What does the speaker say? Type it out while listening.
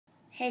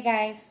Hey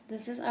guys,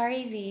 this is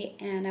REV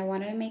and I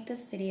wanted to make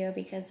this video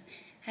because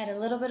I had a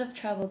little bit of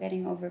trouble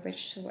getting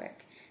OVERBRIDGE to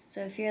work.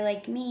 So if you're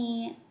like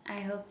me,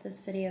 I hope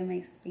this video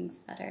makes things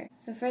better.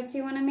 So first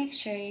you want to make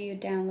sure you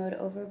download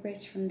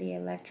OVERBRIDGE from the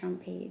Elektron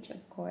page,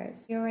 of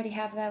course. If you already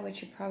have that,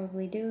 which you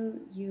probably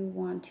do, you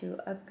want to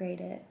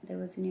upgrade it. There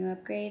was a new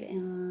upgrade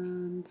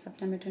on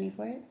September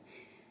 24th.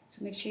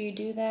 So make sure you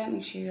do that.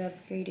 Make sure you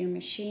upgrade your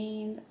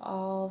machine,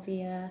 all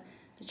via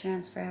the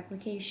transfer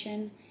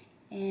application.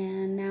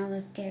 And now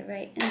let's get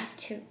right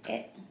into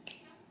it.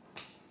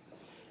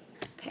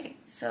 Okay,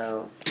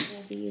 so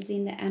we'll be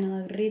using the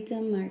Analog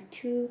Rhythm Mark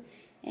II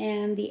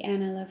and the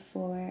Analog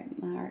 4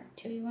 Mark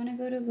II. So you want to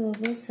go to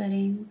Global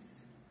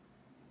Settings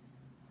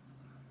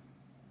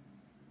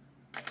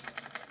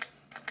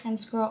and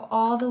scroll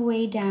all the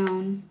way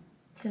down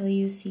till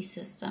you see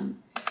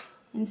System.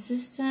 In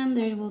System,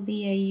 there will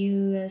be a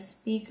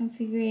USB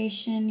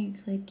configuration. You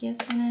click yes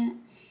on it,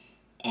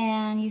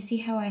 and you see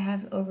how I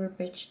have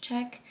OVERBRIDGE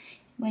check.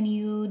 When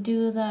you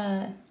do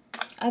the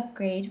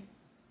upgrade,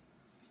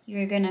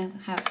 you're gonna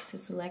have to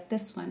select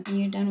this one. When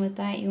you're done with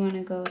that, you want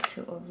to go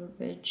to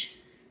OVERBRIDGE,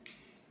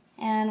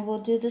 and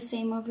we'll do the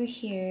same over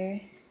here.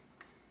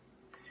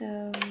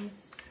 So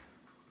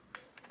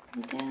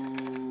go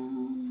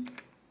down,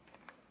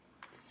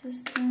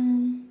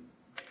 System,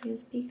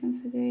 USB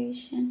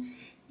configuration,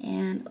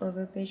 and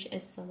OVERBRIDGE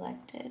is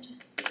selected.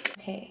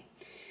 Okay,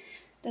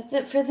 that's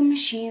it for the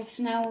machines.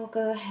 Now we'll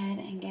go ahead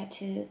and get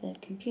to the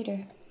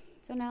computer.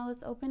 So now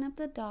let's open up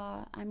the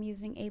DAW. I'm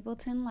using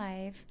Ableton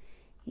Live.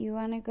 You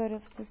want to go to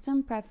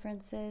System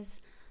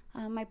Preferences.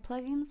 My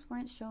plugins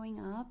weren't showing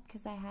up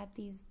because I had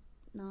these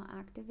not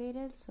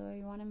activated, so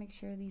you want to make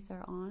sure these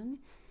are on.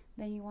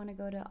 Then you want to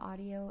go to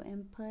Audio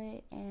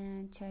Input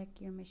and check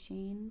your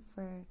machine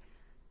for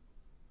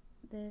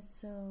this.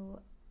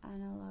 So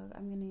analog,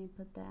 I'm going to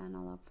put the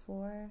Analog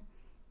 4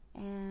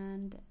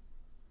 and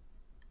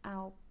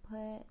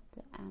output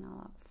the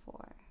Analog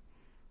 4.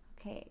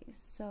 Okay,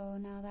 so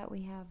now that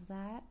we have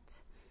that,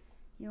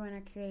 you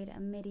want to create a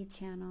MIDI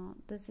channel.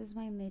 This is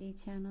my MIDI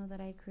channel that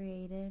I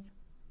created,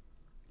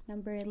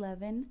 number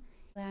 11.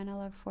 The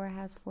Analog 4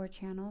 has 4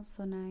 channels,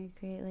 so now you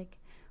create like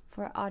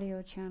 4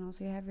 audio channels.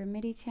 So you have your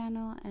MIDI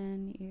channel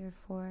and your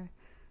 4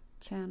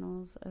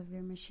 channels of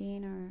your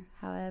machine, or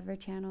however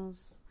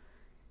channels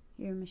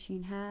your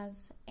machine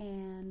has.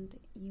 And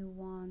you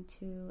want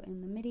to, in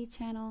the MIDI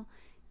channel,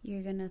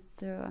 you're gonna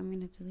throw, I'm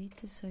gonna delete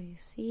this so you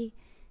see,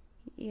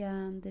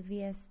 the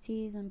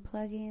VSTs and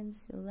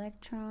plugins,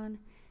 Elektron,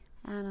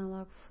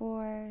 Analog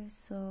 4,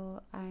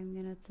 so I'm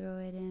gonna throw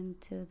it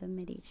into the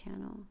MIDI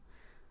channel.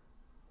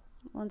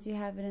 Once you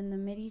have it in the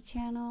MIDI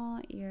channel,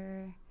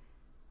 your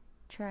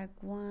track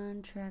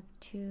 1, track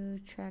 2,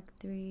 track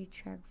 3,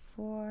 track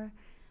 4,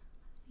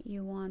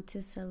 you want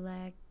to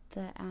select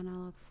the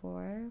Analog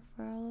 4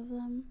 for all of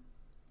them.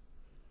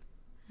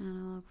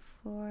 Analog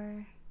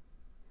 4,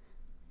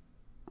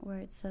 where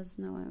it says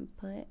no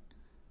input.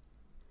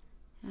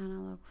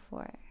 Analog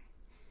 4,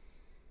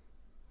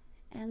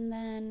 and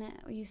then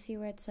you see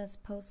where it says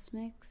post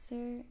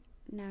mixer.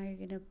 Now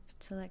you're gonna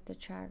select the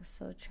tracks,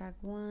 so track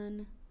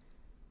 1,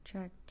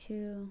 track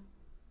 2,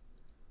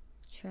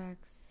 track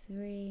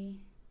 3,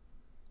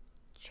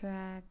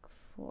 track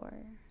 4.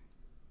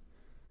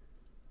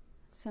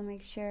 So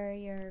make sure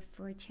your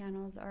 4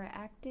 channels are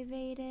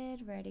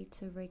activated, ready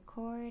to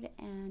record,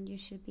 and you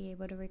should be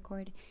able to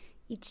record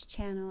each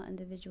channel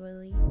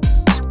individually.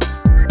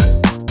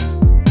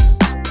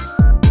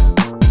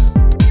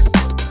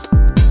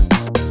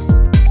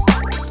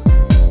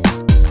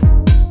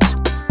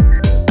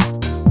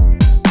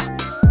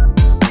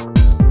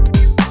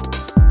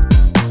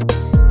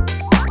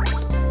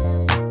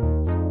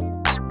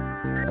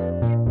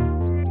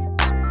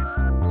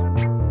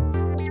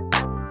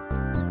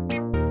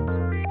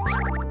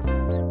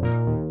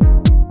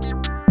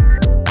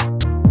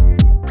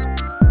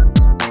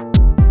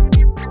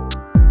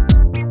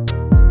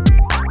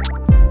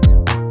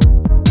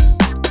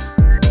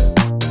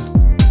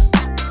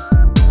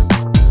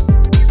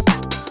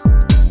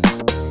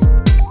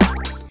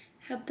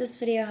 Hope this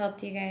video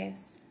helped you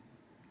guys.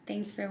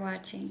 Thanks for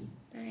watching.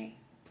 Bye.